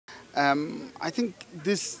I think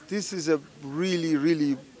this is a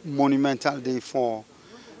really monumental day for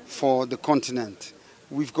the continent.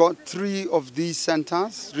 We've got 3 of these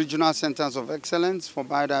centers, regional centers of excellence for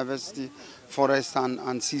biodiversity, forest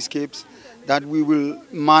and seascapes, that we will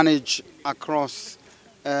manage across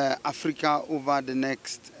Africa over the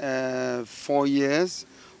next 4 years.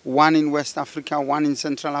 1 in West Africa, 1 in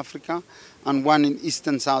Central Africa, and 1 in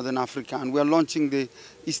Eastern Southern Africa. And we're launching the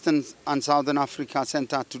Eastern and Southern Africa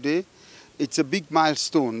Center today. It's a big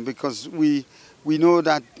milestone because we know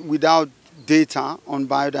that without data on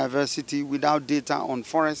biodiversity, without data on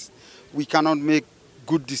forests, we cannot make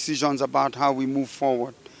good decisions about how we move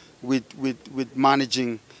forward with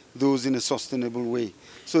managing those in a sustainable way.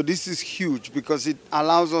 So this is huge because it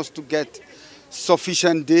allows us to get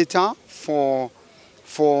sufficient data for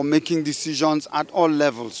making decisions at all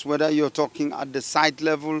levels, whether you're talking at the site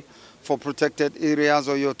level for protected areas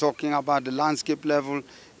or you're talking about the landscape level,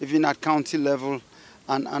 even at county level,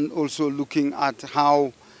 and also looking at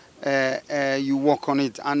how you work on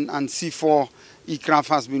it. And C4 ICRAF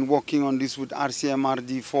has been working on this with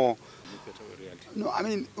RCMRD for... No, I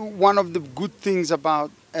mean, one of the good things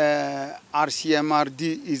about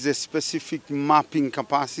RCMRD is a specific mapping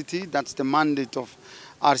capacity. That's the mandate of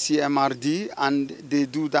RCMRD, and they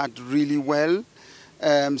do that really well.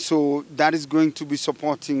 So that is going to be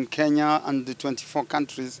supporting Kenya and the 24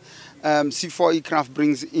 countries. C4 ICRAF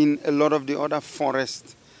brings in a lot of the other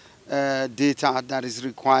forest data that is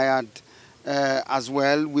required as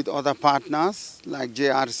well with other partners, like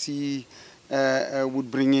JRC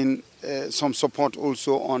would bring in some support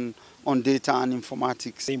also on data and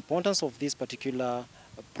informatics. The importance of this particular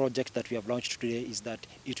project that we have launched today is that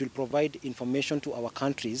it will provide information to our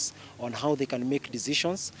countries on how they can make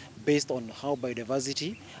decisions based on how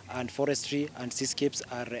biodiversity and forestry and seascapes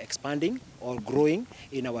are expanding or growing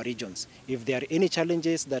in our regions. If there are any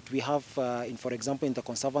challenges that we have, for example, in the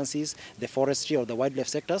conservancies, the forestry or the wildlife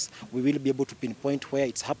sectors, we will be able to pinpoint where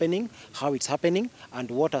it's happening, how it's happening,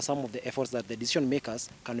 and what are some of the efforts that the decision makers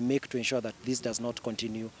can make to ensure that this does not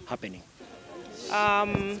continue happening.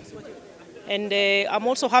 And I'm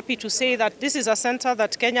also happy to say that this is a center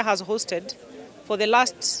that Kenya has hosted for the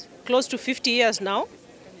last close to 50 years now.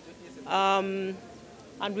 And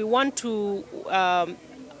we want to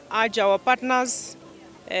urge our partners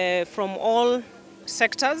from all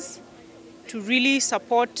sectors to really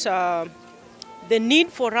support the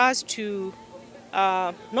need for us to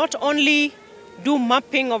not only do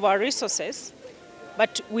mapping of our resources,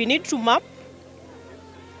 but we need to map,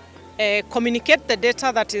 communicate the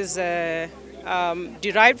data that is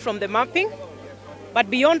derived from the mapping. But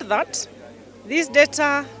beyond that, this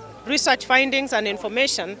data, research findings and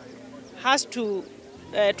information has to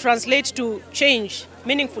translate to change,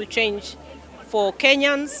 meaningful change for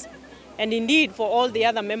Kenyans and indeed for all the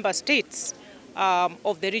other member states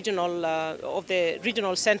of the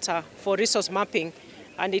regional center for resource mapping.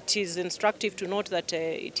 And it is instructive to note that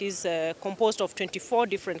it is composed of 24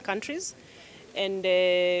 different countries. And,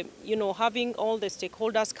 having all the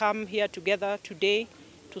stakeholders come here together today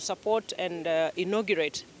to support and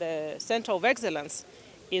inaugurate the Center of Excellence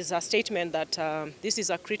is a statement that this is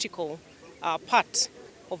a critical part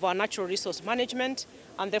of our natural resource management,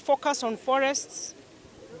 and the focus on forests,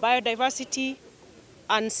 biodiversity,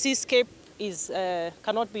 and seascape is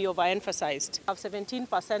cannot be overemphasized. We have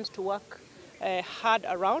 17% to work hard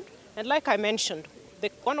around, and like I mentioned,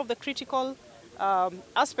 one of the critical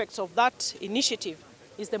aspects of that initiative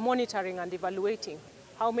is the monitoring and evaluating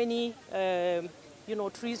how many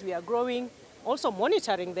trees we are growing, also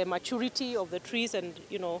monitoring the maturity of the trees and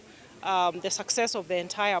the success of the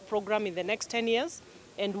entire program in the next 10 years.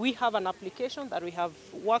 And we have an application that we have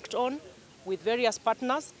worked on with various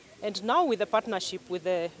partners, and now with the partnership with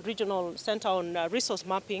the Regional Center on Resource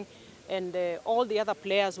Mapping and all the other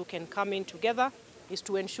players who can come in together, is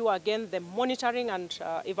to ensure again the monitoring and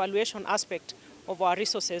evaluation aspect of our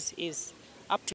resources is